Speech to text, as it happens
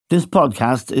This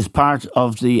podcast is part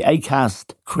of the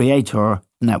Acast Creator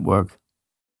Network.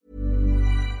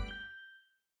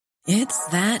 It's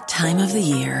that time of the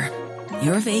year.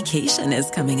 Your vacation is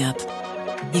coming up.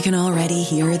 You can already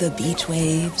hear the beach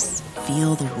waves,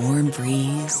 feel the warm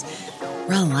breeze,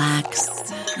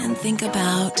 relax, and think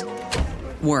about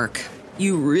work.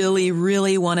 You really,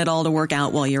 really want it all to work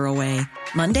out while you're away.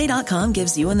 Monday.com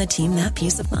gives you and the team that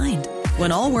peace of mind.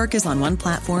 When all work is on one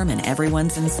platform and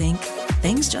everyone's in sync,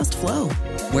 things just flow.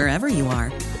 Wherever you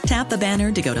are, tap the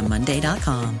banner to go to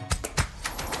Monday.com.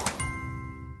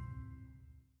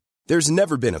 There's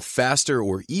never been a faster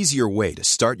or easier way to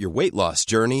start your weight loss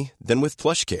journey than with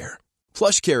PlushCare.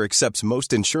 PlushCare accepts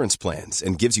most insurance plans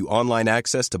and gives you online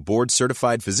access to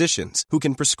board-certified physicians who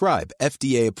can prescribe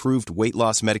FDA-approved weight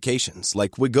loss medications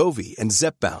like Wegovy and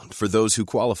Zepbound for those who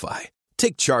qualify.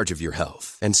 Take charge of your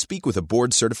health and speak with a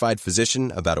board-certified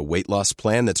physician about a weight loss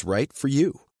plan that's right for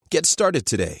you. Get started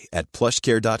today at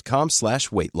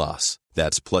plushcare.com/weight loss.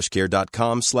 That's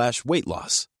plushcare.com/weight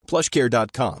loss.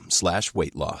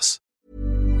 plushcare.com/weight loss.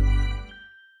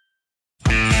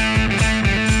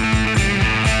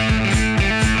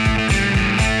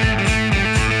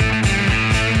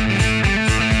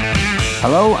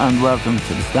 Hello and welcome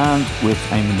to The Stand with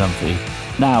Eamon Lynch.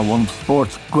 Now, one of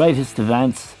sport's greatest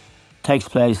events takes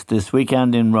place this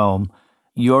weekend in Rome.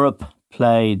 Europe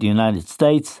play the United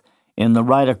States in the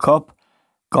Ryder Cup.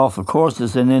 Golf, of course,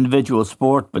 is an individual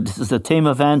sport, but this is a team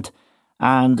event.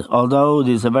 And although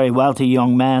these are very wealthy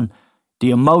young men, the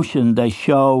emotion they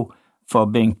show for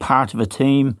being part of a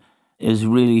team is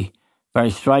really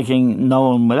very striking. No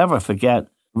one will ever forget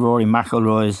Rory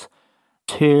McIlroy's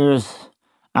tears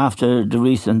after the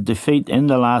recent defeat in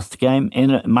the last game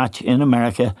in a match in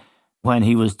America when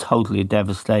he was totally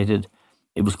devastated.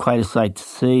 It was quite a sight to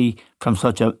see from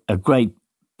such a great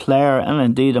player and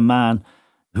indeed a man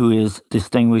who is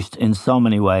distinguished in so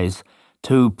many ways.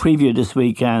 To preview this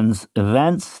weekend's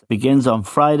events, begins on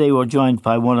Friday. We're joined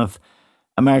by one of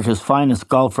America's finest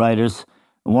golf writers,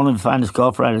 one of the finest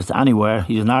golf writers anywhere.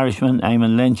 He's an Irishman,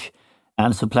 Eamon Lynch,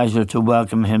 and it's a pleasure to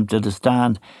welcome him to The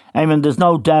Stand. Eamon, there's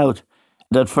no doubt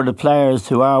that for the players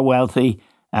who are wealthy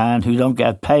and who don't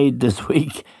get paid this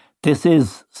week, this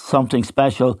is something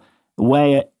special,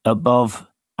 way above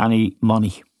any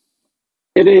money.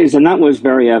 It is, and that was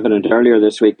very evident earlier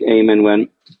this week, Eamon, when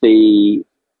the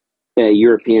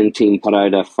European team put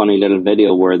out a funny little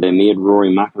video where they made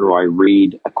Rory McIlroy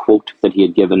read a quote that he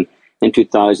had given in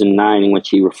 2009 in which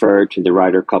he referred to the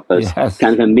Ryder Cup as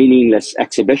kind of a meaningless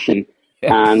exhibition.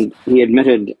 Yes. And he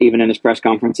admitted, even in his press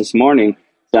conference this morning,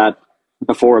 that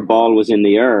before a ball was in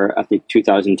the air at the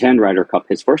 2010 Ryder Cup,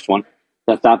 his first one,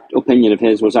 that opinion of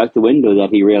his was out the window, that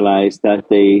he realised that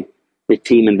the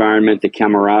team environment, the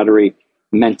camaraderie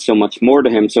meant so much more to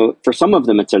him. So for some of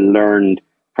them, it's a learned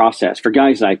process. For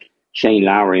guys like Shane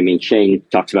Lowry, I mean, Shane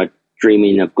talks about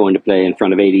dreaming of going to play in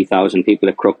front of 80,000 people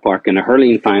at Croke Park in a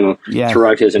hurling final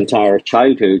throughout his entire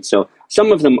childhood. So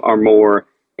some of them are more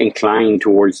inclined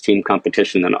towards team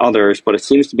competition than others, but it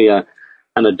seems to be an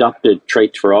adopted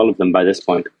trait for all of them by this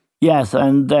point. Yes,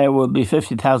 and there will be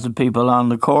 50,000 people on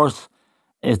the course.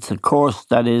 It's a course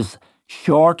that is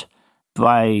short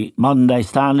by modern day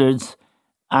standards,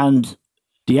 and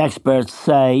the experts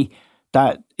say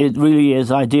that it really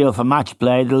is ideal for match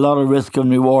play. A lot of risk and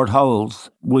reward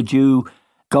holes. Would you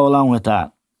go along with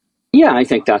that? Yeah, I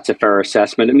think that's a fair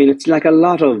assessment. I mean, it's like a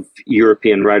lot of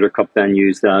European Ryder Cup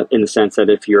venues, that in the sense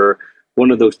that if you're one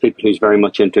of those people who's very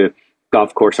much into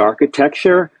golf course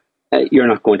architecture, you're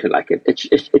not going to like it.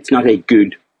 It's not a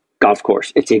good golf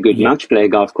course. It's a good match play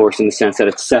golf course in the sense that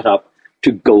it's set up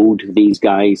to goad these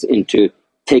guys into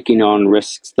taking on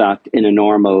risks that in a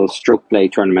normal stroke play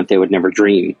tournament they would never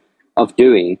dream of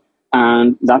doing.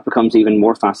 And that becomes even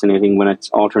more fascinating when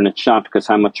it's alternate shot, because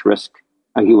how much risk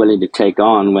are you willing to take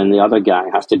on when the other guy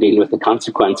has to deal with the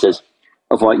consequences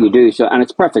of what you do? So, and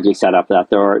it's perfectly set up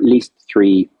that there are at least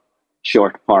 3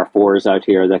 short par 4s out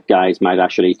here that guys might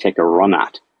actually take a run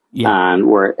at. And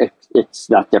where it's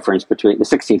that difference between the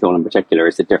 16th hole in particular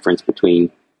is the difference between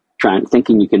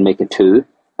thinking you can make a 2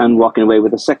 and walking away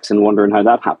with a 6 and wondering how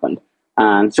that happened.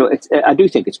 And so I do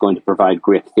think it's going to provide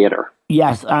great theatre.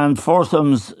 Yes, and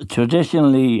foursomes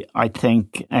traditionally, I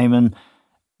think, Eamon,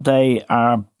 they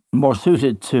are more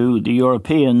suited to the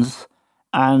Europeans,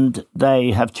 and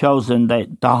they have chosen the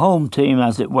home team,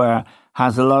 as it were,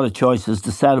 has a lot of choices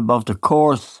to set above the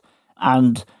course.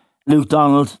 And Luke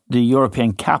Donald, the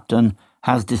European captain,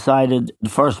 has decided the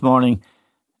first morning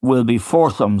will be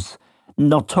foursomes.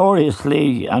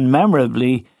 Notoriously and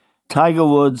memorably, Tiger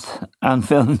Woods and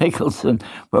Phil Mickelson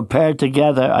were paired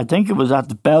together. I think it was at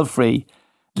the Belfry.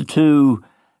 The two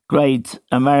great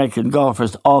American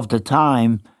golfers of the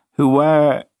time who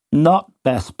were not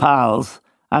best pals,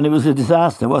 and it was a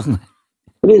disaster, wasn't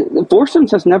it? The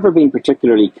foursomes has never been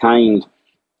particularly kind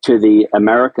to the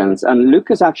Americans, and Luke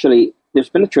has actually, there's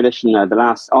been a tradition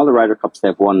now, all the Ryder Cups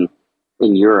they've won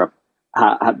in Europe,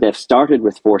 they've started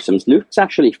with foursomes. Luke's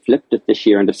actually flipped it this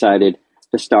year and decided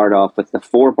to start off with the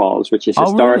four balls, which is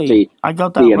historically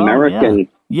the American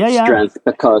strength,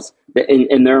 because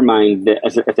in their mind,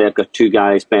 if they've got two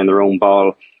guys playing their own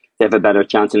ball, they have a better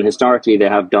chance, and historically they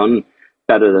have done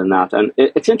better than that. And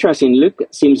it's interesting, Luke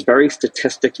seems very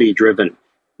statistically driven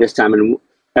this time, and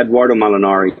Eduardo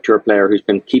Molinari, tour player who's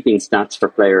been keeping stats for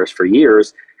players for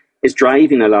years, is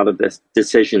driving a lot of the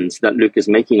decisions that Luke is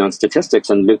making on statistics.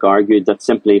 And Luke argued that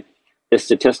simply the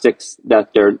statistics that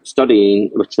they're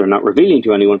studying, which they're not revealing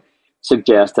to anyone,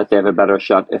 suggest that they have a better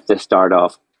shot if they start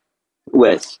off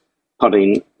with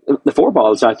putting the four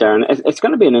balls out there. And it's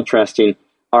going to be an interesting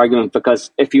argument,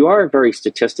 because if you are very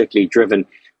statistically driven,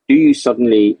 do you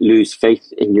suddenly lose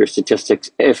faith in your statistics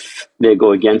if they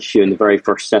go against you in the very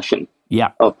first session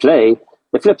of play?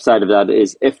 The flip side of that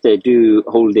is if they do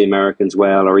hold the Americans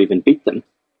well or even beat them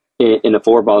in a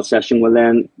four-ball session, well,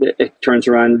 then it turns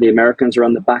around, the Americans are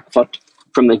on the back foot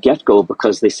from the get-go,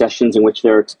 because the sessions in which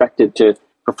they're expected to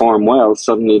perform well,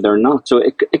 suddenly they're not. So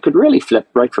it could really flip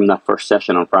right from that first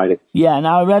session on Friday. Yeah,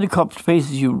 now I read a couple of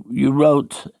pieces you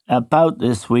wrote about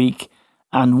this week,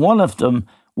 and one of them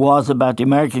was about the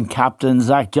American captain,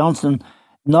 Zach Johnson.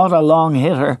 Not a long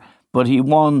hitter, but he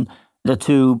won the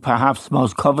two perhaps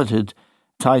most coveted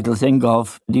titles in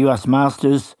golf, the US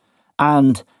Masters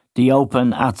and the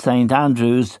Open at St.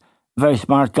 Andrews. Very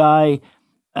smart guy,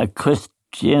 a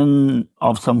Christian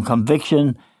of some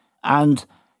conviction. And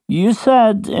you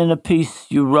said in a piece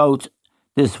you wrote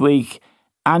this week,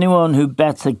 anyone who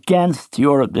bets against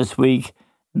Europe this week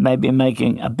may be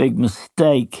making a big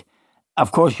mistake.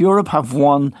 Of course, Europe have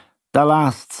won the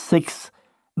last 6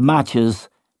 matches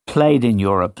played in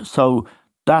Europe. So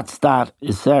that stat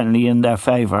is certainly in their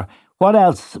favour. What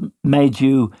else made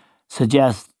you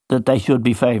suggest that they should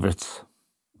be favourites?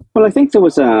 Well, I think there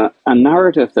was a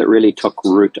narrative that really took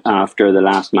root after the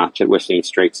last match at Whistling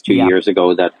Straits 2 years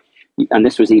ago, that, and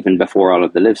this was even before all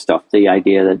of the live stuff, the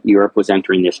idea that Europe was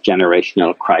entering this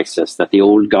generational crisis, that the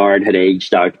old guard had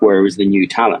aged out, where was the new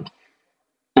talent?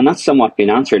 And that's somewhat been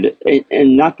answered.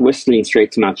 In that Whistling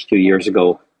Straits match 2 years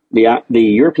ago, the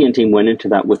European team went into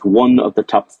that with one of the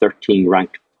top 13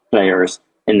 ranked players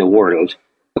in the world.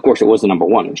 Of course, it was the number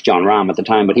one. It was John Rahm at the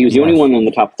time, but he was the only one in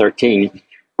the top 13.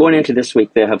 Going into this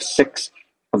week, they have 6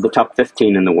 of the top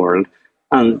 15 in the world,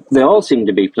 and they all seem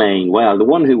to be playing well. The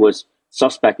one who was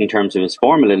suspect in terms of his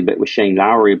form a little bit was Shane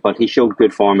Lowry, but he showed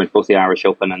good form at both the Irish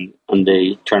Open and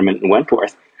the tournament in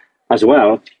Wentworth as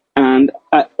well. And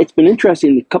it's been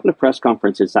interesting, the couple of press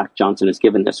conferences Zach Johnson has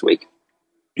given this week.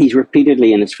 He's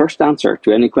repeatedly, in his first answer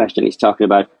to any question, he's talking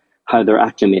about how they're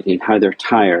acclimating, how they're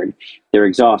tired, they're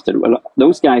exhausted. Well,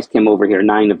 those guys came over here,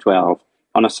 9 of 12,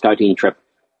 on a scouting trip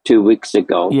 2 weeks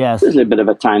ago. Yes. There's a bit of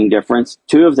a time difference.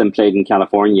 2 of them played in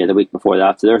California the week before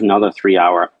that, so there's another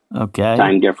 3-hour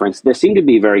time difference. They seem to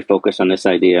be very focused on this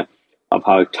idea of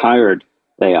how tired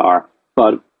they are.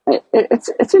 But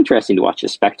it's interesting to watch the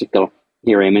spectacle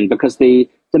here, Eamon, because the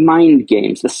mind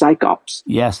games, the psych ops,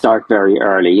 start very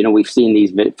early. You know, we've seen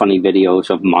these funny videos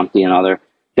of Monty and other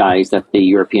guys that the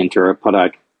European Tour put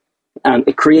out, and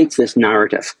it creates this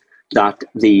narrative that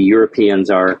the Europeans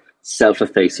are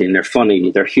self-effacing, they're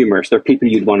funny, they're humorous, they're people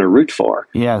you'd want to root for.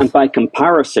 And by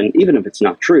comparison, even if it's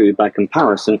not true, by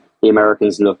comparison, the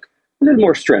Americans look a little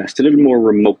more stressed, a little more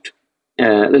remote,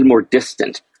 a little more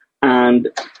distant. And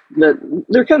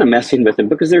they're kind of messing with them,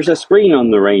 because there's a screen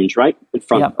on the range right in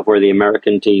front of where the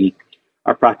American team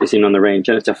are practicing on the range.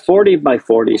 And it's a 40 by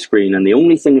 40 screen. And the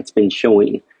only thing it's been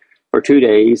showing for 2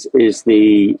 days is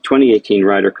the 2018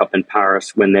 Ryder Cup in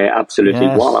Paris, when they absolutely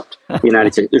walloped the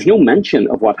United States. There's no mention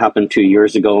of what happened 2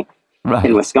 years ago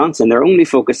in Wisconsin. They're only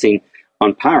focusing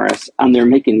on Paris, and they're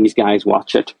making these guys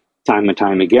watch it time and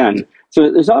time again.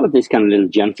 So there's all of this kind of little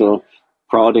gentle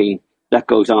prodding that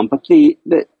goes on. But the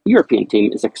European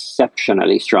team is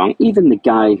exceptionally strong. Even the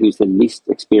guy who's the least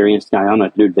experienced guy on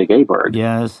it, Ludwig Aberg,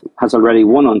 has already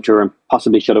won on tour and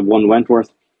possibly should have won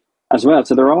Wentworth as well.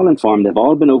 So they're all informed. They've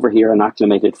all been over here and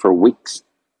acclimated for weeks,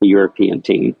 the European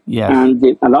team. And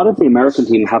a lot of the American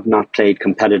team have not played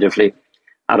competitively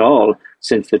at all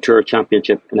since the Tour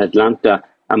Championship in Atlanta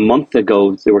a month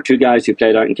ago. There were 2 guys who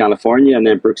played out in California, and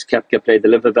then Brooks Koepka played the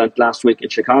live event last week in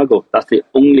Chicago. That's the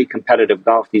only competitive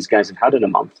golf these guys have had in a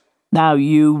month. Now,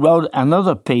 you wrote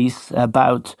another piece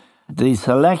about the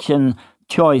selection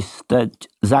choice that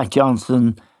Zach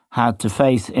Johnson had to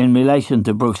face in relation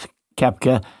to Brooks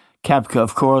Koepka. Koepka,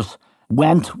 of course,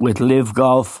 went with Live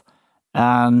Golf,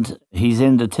 and he's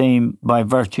in the team by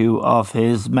virtue of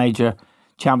his major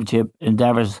championship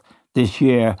endeavours this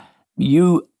year.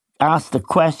 You asked the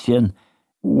question,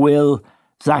 will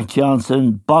Zach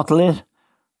Johnson bottle it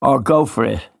or go for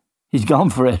it? He's gone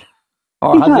for it.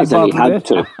 Or has he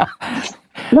bottled it?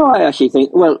 No, I actually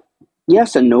think, well,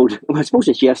 yes and no. I suppose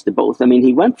it's yes to both. I mean,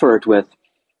 he went for it with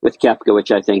Koepka,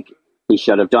 which I think he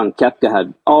should have done. Koepka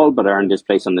had all but earned his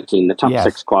place on the team. The top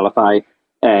six qualify.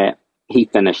 He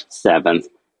finished seventh.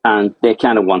 And they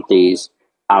kind of want these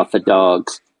alpha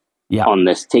dogs on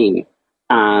this team.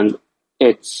 And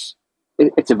it's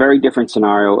a very different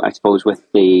scenario, I suppose,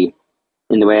 in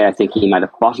the way I think he might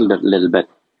have bottled it a little bit.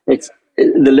 It's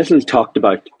the little talked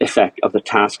about effect of the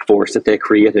task force that they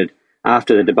created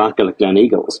after the debacle at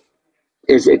Gleneagles.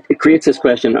 It creates this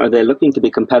question, are they looking to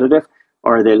be competitive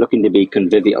or are they looking to be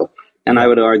convivial? And I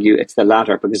would argue it's the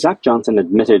latter, because Zach Johnson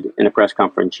admitted in a press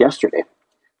conference yesterday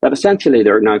that essentially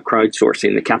they're now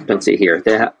crowdsourcing the captaincy here.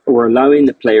 They were allowing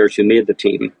the players who made the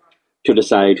team to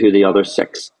decide who the other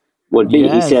six would be.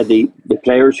 Yes. He said the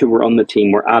players who were on the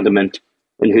team were adamant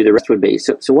in who the rest would be.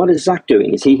 So what is Zach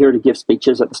doing? Is he here to give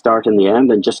speeches at the start and the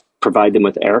end and just provide them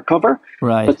with air cover?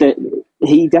 Right. But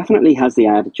he definitely has the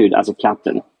attitude as a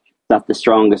captain that the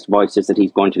strongest voices that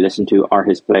he's going to listen to are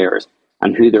his players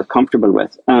and who they're comfortable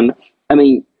with. And I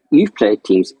mean, you've played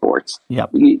team sports. Yep.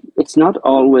 It's not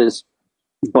always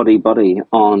buddy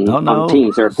on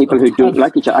teams. There are people who don't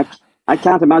like each other. I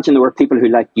can't imagine there were people who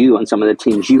liked you on some of the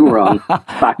teams you were on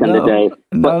back in the day.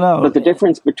 But the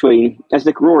difference between, as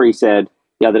like Rory said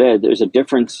the other day, there's a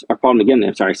difference, or Paul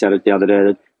McGinn, said it the other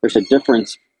day, there's a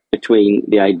difference between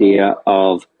the idea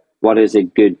of what is a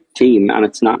good team, and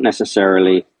it's not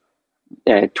necessarily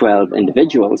 12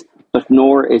 individuals, but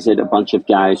nor is it a bunch of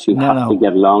guys who have to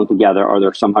get along together or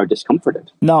they're somehow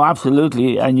discomforted. No,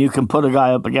 absolutely. And you can put a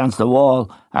guy up against the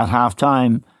wall at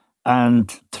half-time and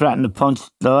threaten to punch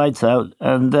the lights out,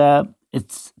 and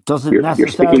it doesn't necessarily... You're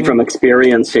speaking from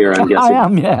experience here, I'm guessing. I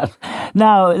am, yes.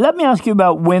 Now, let me ask you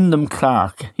about Wyndham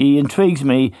Clark. He intrigues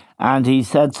me, and he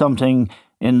said something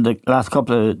in the last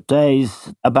couple of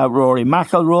days about Rory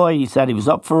McIlroy. He said he was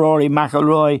up for Rory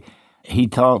McIlroy. He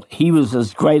thought he was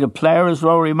as great a player as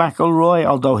Rory McIlroy,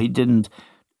 although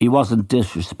he wasn't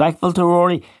disrespectful to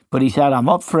Rory, but he said, I'm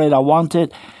up for it, I want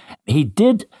it. He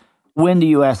did win the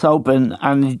US Open,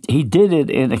 and he did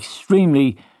it in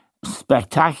extremely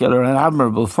spectacular and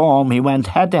admirable form. He went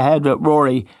head-to-head with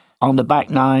Rory on the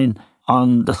back nine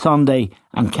on the Sunday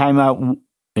and came out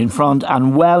in front,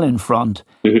 and well in front.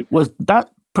 Mm-hmm. Was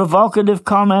that provocative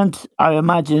comment? I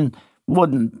imagine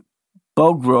wouldn't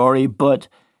bug Rory, but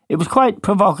it was quite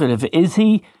provocative.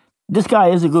 This guy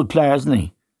is a good player, isn't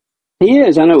he? He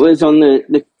is, and it was on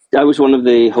I was one of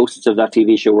the hosts of that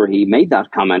TV show where he made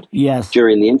that comment. Yes.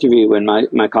 During the interview when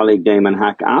my colleague Damon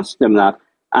Hack asked him that.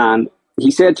 And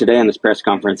he said today in his press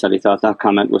conference that he thought that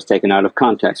comment was taken out of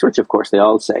context, which of course they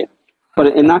all say.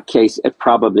 But in that case, it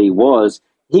probably was.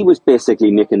 He was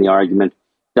basically making the argument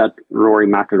that Rory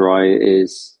McIlroy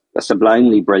is a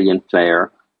sublimely brilliant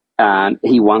player and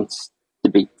he wants to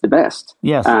beat the best.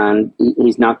 Yes. And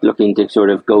he's not looking to sort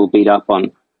of go beat up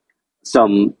on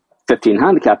some 15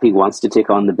 handicap. He wants to take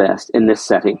on the best in this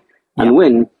setting and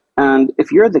win. And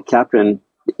if you're the captain,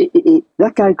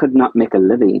 that guy could not make a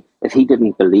living if he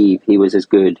didn't believe he was as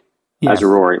good as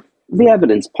Rory. The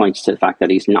evidence points to the fact that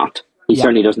he's not. He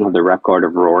certainly doesn't have the record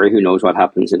of Rory. Who knows what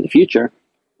happens in the future?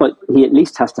 But he at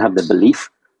least has to have the belief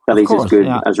that he's as good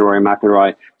as Rory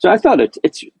McIlroy. So I thought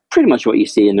it's pretty much what you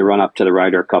see in the run-up to the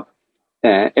Ryder Cup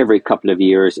every couple of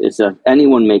years, is that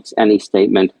anyone makes any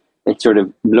statement, it's sort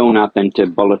of blown up into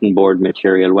bulletin board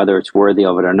material, whether it's worthy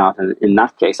of it or not. And in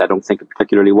that case, I don't think it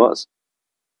particularly was.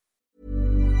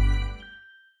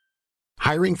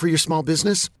 Hiring for your small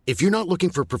business? If you're not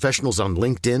looking for professionals on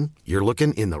LinkedIn, you're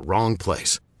looking in the wrong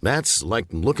place. That's like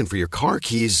looking for your car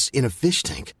keys in a fish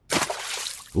tank.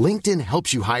 LinkedIn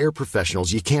helps you hire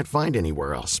professionals you can't find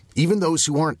anywhere else, even those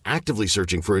who aren't actively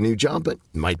searching for a new job but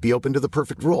might be open to the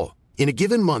perfect role. In a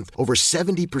given month, over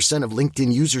 70% of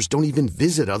LinkedIn users don't even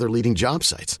visit other leading job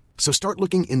sites. So start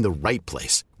looking in the right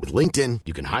place. With LinkedIn,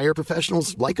 you can hire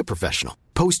professionals like a professional.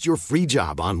 Post your free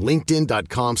job on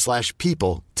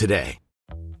linkedin.com/people today.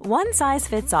 One size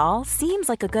fits all seems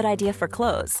like a good idea for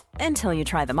clothes until you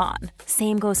try them on.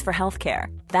 Same goes for healthcare.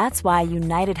 That's why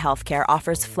United Healthcare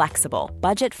offers flexible,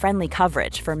 budget-friendly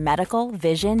coverage for medical,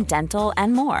 vision, dental,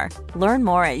 and more. Learn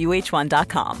more at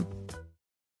uh1.com.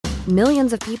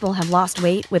 Millions of people have lost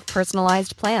weight with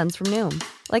personalized plans from Noom.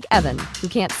 Like Evan, who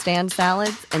can't stand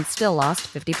salads and still lost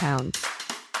 50 pounds.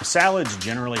 Salads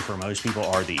generally for most people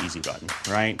are the easy button,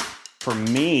 right? For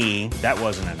me, that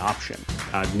wasn't an option.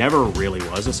 I never really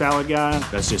was a salad guy.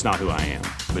 That's just not who I am.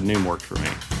 But Noom worked for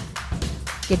me.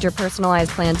 Get your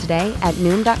personalized plan today at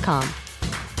Noom.com.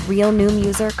 Real Noom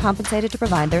user compensated to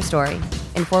provide their story.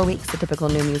 In 4 weeks, the typical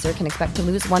Noom user can expect to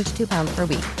lose 1 to 2 pounds per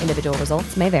week. Individual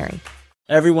results may vary.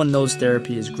 Everyone knows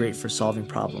therapy is great for solving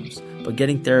problems, but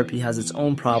getting therapy has its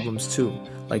own problems too,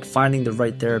 like finding the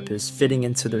right therapist, fitting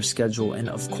into their schedule, and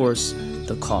of course,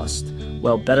 the cost.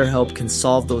 Well, BetterHelp can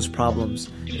solve those problems.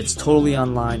 It's totally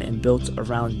online and built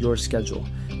around your schedule.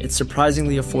 It's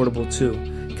surprisingly affordable too.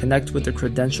 Connect with a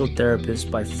credentialed therapist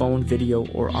by phone, video,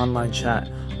 or online chat,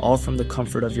 all from the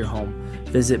comfort of your home.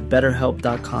 Visit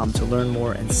BetterHelp.com to learn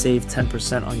more and save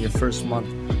 10% on your first month.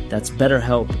 That's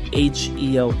BetterHelp,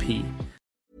 H-E-L-P.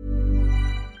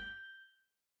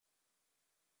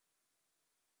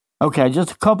 Okay, just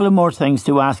a couple of more things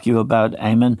to ask you about,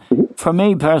 Eamon. For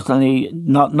me personally,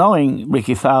 not knowing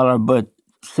Ricky Fowler, but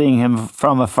seeing him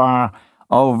from afar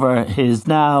over his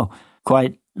now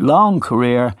quite long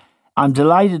career, I'm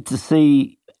delighted to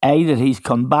see, A, that he's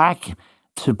come back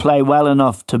to play well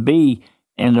enough to be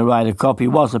in the Ryder Cup. He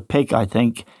was a pick, I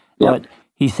think, but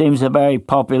he seems a very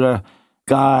popular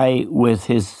guy with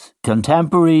his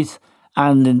contemporaries,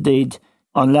 and indeed,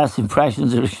 unless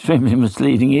impressions are extremely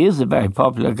misleading, he is a very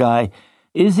popular guy.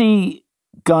 Is he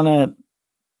going to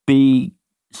be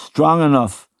strong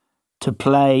enough to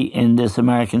play in this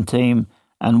American team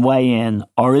and weigh in,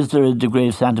 or is there a degree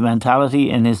of sentimentality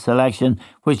in his selection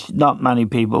which not many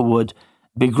people would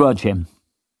begrudge him?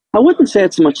 I wouldn't say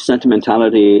it's much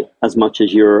sentimentality as much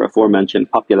as your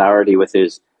aforementioned popularity with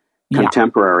his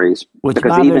contemporaries. Which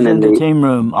because matters even in the team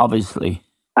room, obviously.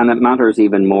 And it matters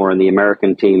even more in the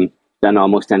American team than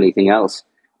almost anything else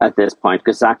at this point,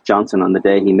 because Zach Johnson, on the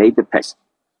day he made the pick,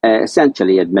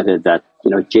 essentially admitted that,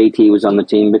 JT was on the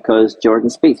team because Jordan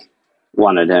Spieth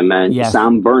wanted him, and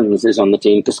Sam Burns is on the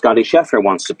team because Scotty Scheffler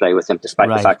wants to play with him, despite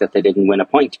the fact that they didn't win a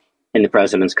point in the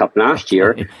President's Cup last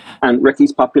year. And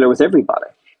Ricky's popular with everybody.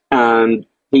 And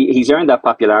he's earned that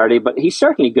popularity, but he's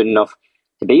certainly good enough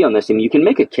to be on this team. You can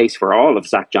make a case for all of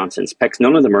Zach Johnson's picks.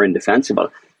 None of them are indefensible.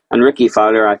 And Ricky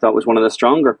Fowler, I thought, was one of the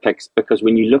stronger picks, because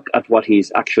when you look at what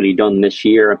he's actually done this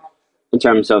year in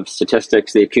terms of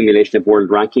statistics, the accumulation of world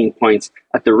ranking points,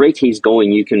 at the rate he's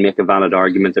going, you can make a valid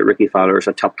argument that Ricky Fowler is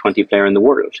a top 20 player in the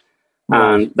world.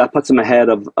 And that puts him ahead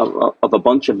of a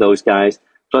bunch of those guys.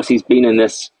 Plus, he's been in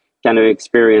this kind of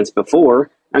experience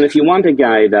before. And if you want a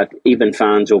guy that even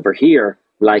fans over here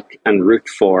like and root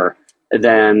for,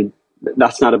 then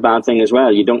that's not a bad thing as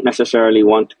well. You don't necessarily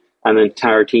want an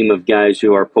entire team of guys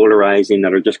who are polarizing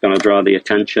that are just going to draw the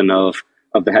attention of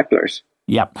the hecklers.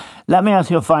 Yep. Let me ask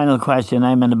you a final question,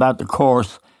 Eamon, about the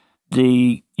course.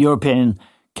 The European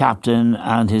captain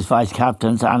and his vice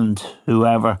captains and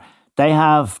whoever, they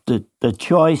have the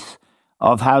choice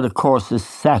of how the course is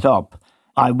set up.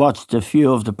 I watched a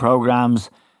few of the programmes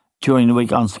during the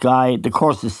week on Sky. The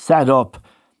course is set up.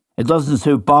 It doesn't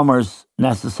suit bombers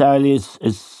necessarily. It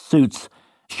suits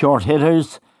short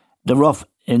hitters. The rough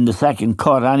in the second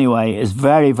cut anyway is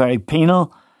very, very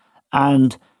penal,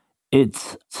 and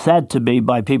it's said to be,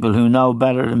 by people who know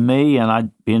better than me, and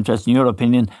I'd be interested in your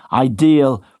opinion,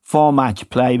 ideal for match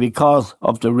play because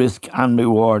of the risk and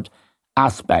reward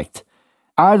aspect.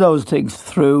 Are those things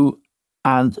true,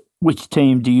 and which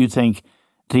team do you think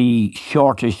the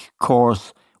shortish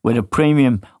course with a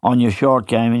premium on your short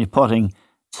game and your putting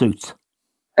suits?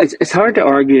 It's hard to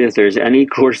argue that there's any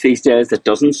course these days that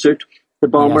doesn't suit the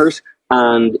bombers. Yes.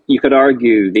 And you could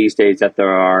argue these days that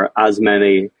there are as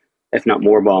many, if not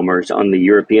more, bombers on the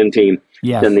European team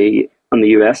than on the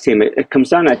US team. It comes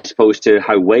down, I suppose, to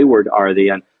how wayward are they.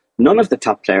 And none of the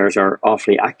top players are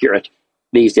awfully accurate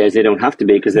these days. They don't have to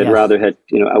be, because they'd rather hit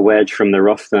a wedge from the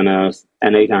rough than an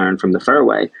 8-iron from the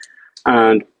fairway.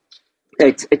 And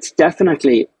it's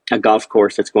definitely a golf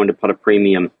course that's going to put a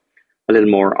premium a little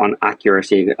more on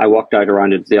accuracy. I walked out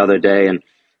around it the other day, and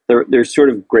there's sort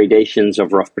of gradations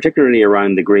of rough, particularly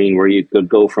around the green, where you could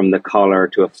go from the collar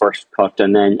to a first cut,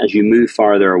 and then as you move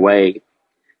farther away,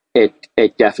 it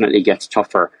definitely gets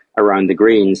tougher around the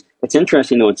greens. It's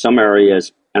interesting, though, in some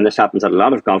areas, and this happens at a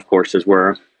lot of golf courses,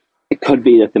 where it could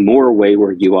be that the more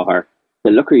wayward you are,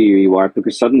 the luckier you are,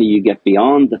 because suddenly you get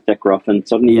beyond the thick rough, and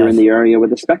suddenly you're in the area where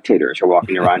the spectators are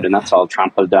walking around, and that's all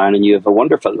trampled down, and you have a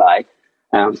wonderful lie.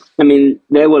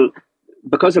 They will,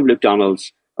 because of Luke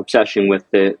Donald's obsession with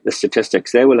the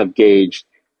statistics, they will have gauged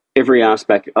every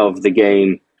aspect of the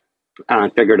game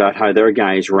and figured out how their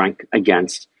guys rank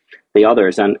against the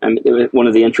others. And one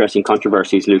of the interesting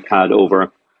controversies Luke had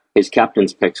over his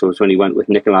captain's picks was when he went with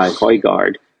Nikolai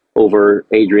Højgaard over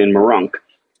Adrian Meronk.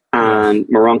 And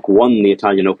Meronk won the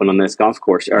Italian Open on this golf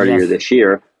course earlier this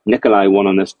year. Nikolai won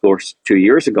on this course 2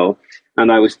 years ago.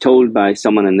 And I was told by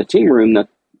someone in the team room that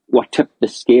what tipped the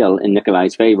scale in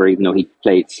Nikolai's favour, even though he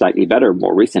played slightly better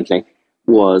more recently,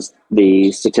 was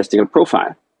the statistical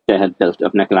profile they had built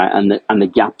of Nikolai and the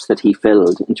gaps that he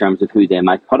filled in terms of who they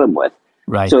might put him with.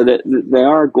 Right. So that they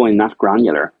are going that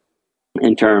granular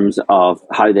in terms of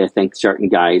how they think certain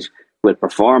guys will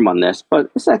perform on this. But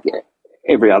it's like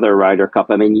every other Ryder Cup.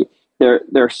 I mean, there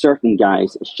are certain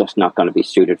guys it's just not going to be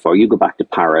suited for. You go back to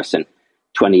Paris in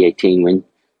 2018 when,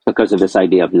 because of this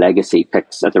idea of legacy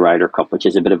picks at the Ryder Cup, which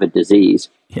is a bit of a disease,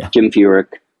 Jim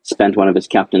Furyk spent one of his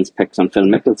captain's picks on Phil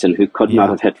Mickelson, who could not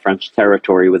have hit French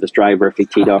territory with his driver if he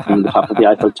teed off from the top of the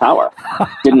Eiffel Tower.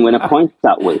 Didn't win a point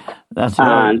that week. That's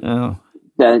right.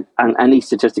 And any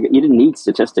statistic, you didn't need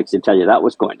statistics to tell you that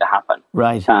was going to happen.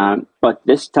 Right. But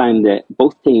this time,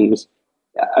 both teams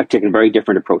are taking very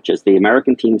different approaches. The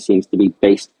American team seems to be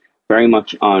based very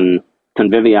much on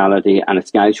conviviality, and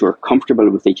it's guys who are comfortable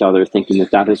with each other, thinking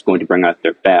that is going to bring out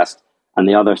their best. And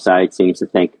the other side seems to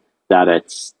think that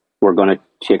we're going to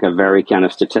take a very kind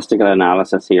of statistical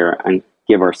analysis here and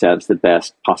give ourselves the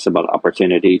best possible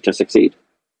opportunity to succeed.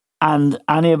 And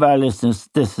any of our listeners,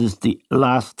 this is the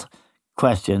last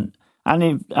question.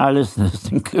 Any of our listeners,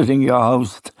 including your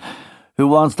host, who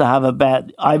wants to have a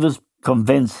bet, I was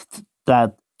convinced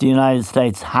that the United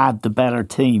States had the better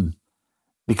team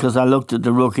because I looked at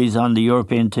the rookies on the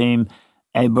European team,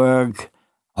 Aberg,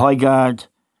 Højgaard,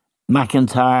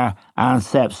 McIntyre and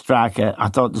Sepp Straka. I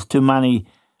thought there's too many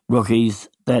rookies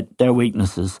that their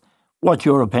weaknesses. What's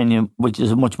your opinion, which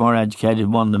is a much more educated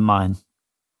one than mine?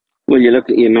 Well,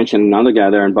 you mentioned another guy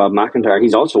there, and Bob McIntyre.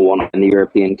 He's also won in the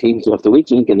European team. So if the weak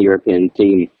link in the European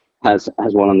team has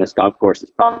won on this golf course,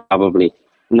 it's probably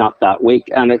not that weak.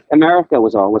 And America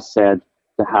was always said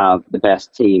to have the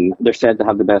best team. They're said to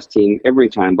have the best team every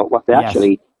time, but what they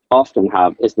actually often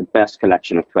have is the best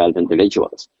collection of 12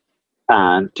 individuals.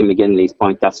 And to McGinley's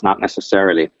point, that's not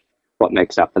necessarily what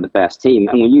makes up for the best team.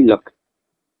 And when you look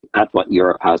at what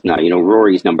Europe has now,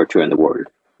 Rory's number 2 in the world,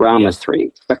 Rahm is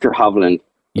 3, Victor Hovland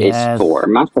is 4,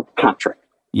 Matt Fitzpatrick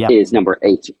is number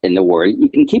 8 in the world. You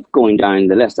can keep going down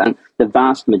the list, and the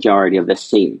vast majority of this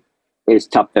team is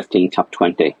top 15, top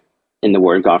 20 in the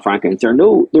world golf rankings. There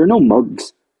are no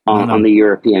mugs on the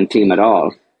European team at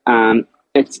all.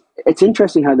 It's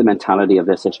interesting how the mentality of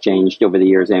this has changed over the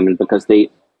years, Eamon, because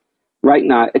right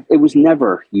now, it was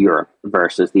never Europe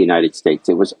versus the United States.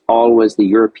 It was always the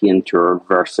European Tour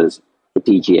versus the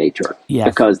PGA Tour. Yes.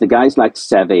 Because the guys like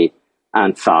Seve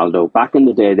and Faldo, back in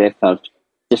the day, they felt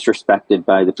disrespected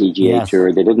by the PGA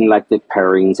Tour. They didn't like the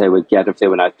pairings they would get if they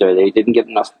went out there. They didn't get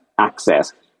enough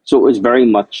access. So it was very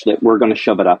much that we're going to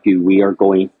shove it up you. We are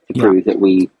going to prove that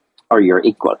we are your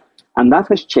equal. And that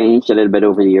has changed a little bit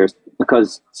over the years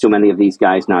because so many of these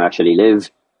guys now actually live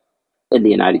in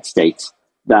the United States,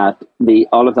 that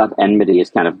all of that enmity is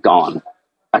kind of gone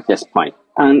at this point.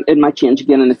 And it might change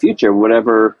again in the future.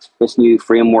 Whatever this new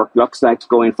framework looks like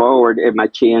going forward, it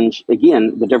might change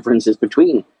again the differences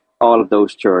between all of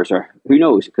those tours. Or who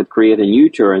knows, it could create a new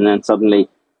tour, and then suddenly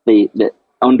the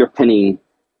underpinning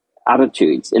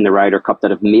attitudes in the Ryder Cup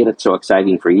that have made it so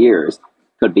exciting for years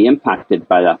could be impacted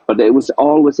by that. But it was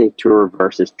always a tour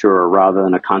versus tour rather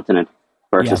than a continent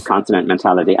versus continent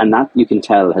mentality, and that, you can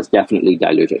tell, has definitely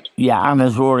diluted. Yeah, and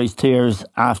as Rory's tears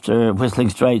after Whistling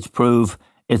Straits prove,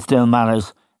 it still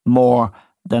matters more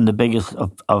than the biggest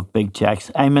of big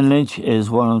checks. Eamon Lynch is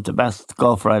one of the best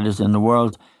golf riders in the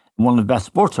world, one of the best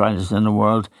sports writers in the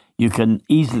world. You can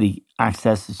easily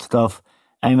access his stuff.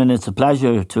 Eamon, it's a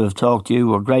pleasure to have talked to you.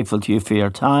 We're grateful to you for your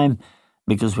time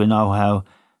because we know how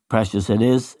precious it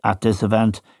is at this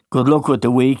event. Good luck with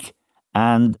the week,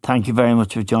 and thank you very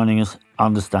much for joining us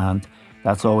on The Stand.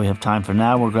 That's all we have time for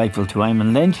now. We're grateful to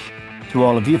Eamon Lynch. To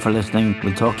all of you for listening,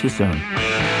 we'll talk to you soon.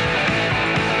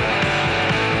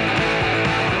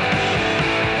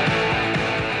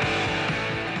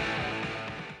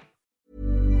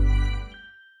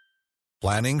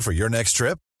 Planning for your next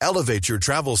trip? Elevate your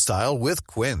travel style with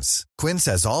Quince. Quince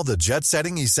has all the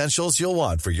jet-setting essentials you'll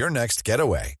want for your next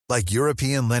getaway, like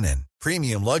European linen,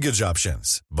 premium luggage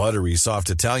options, buttery soft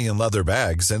Italian leather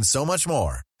bags, and so much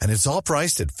more. And it's all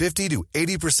priced at 50 to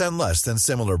 80% less than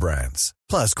similar brands.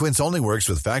 Plus, Quince only works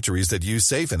with factories that use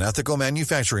safe and ethical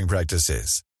manufacturing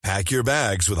practices. Pack your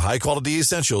bags with high-quality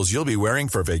essentials you'll be wearing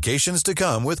for vacations to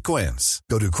come with Quince.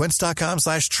 Go to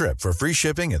quince.com/trip for free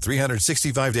shipping and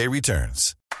 365-day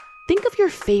returns. Think of your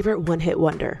favorite one-hit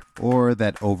wonder. Or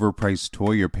that overpriced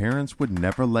toy your parents would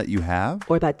never let you have.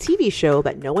 Or that TV show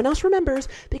that no one else remembers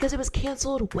because it was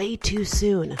canceled way too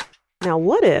soon. Now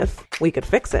what if we could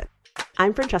fix it?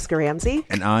 I'm Francesca Ramsey.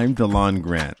 And I'm DeLon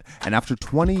Grant. And after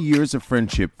 20 years of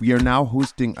friendship, we are now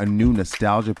hosting a new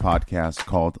nostalgia podcast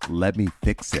called Let Me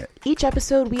Fix It. Each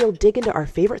episode, we'll dig into our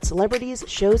favorite celebrities,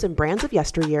 shows, and brands of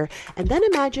yesteryear, and then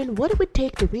imagine what it would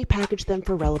take to repackage them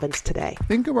for relevance today.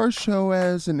 Think of our show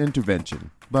as an intervention,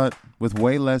 but with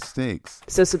way less stakes.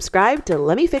 So subscribe to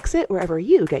Let Me Fix It wherever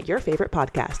you get your favorite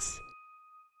podcasts.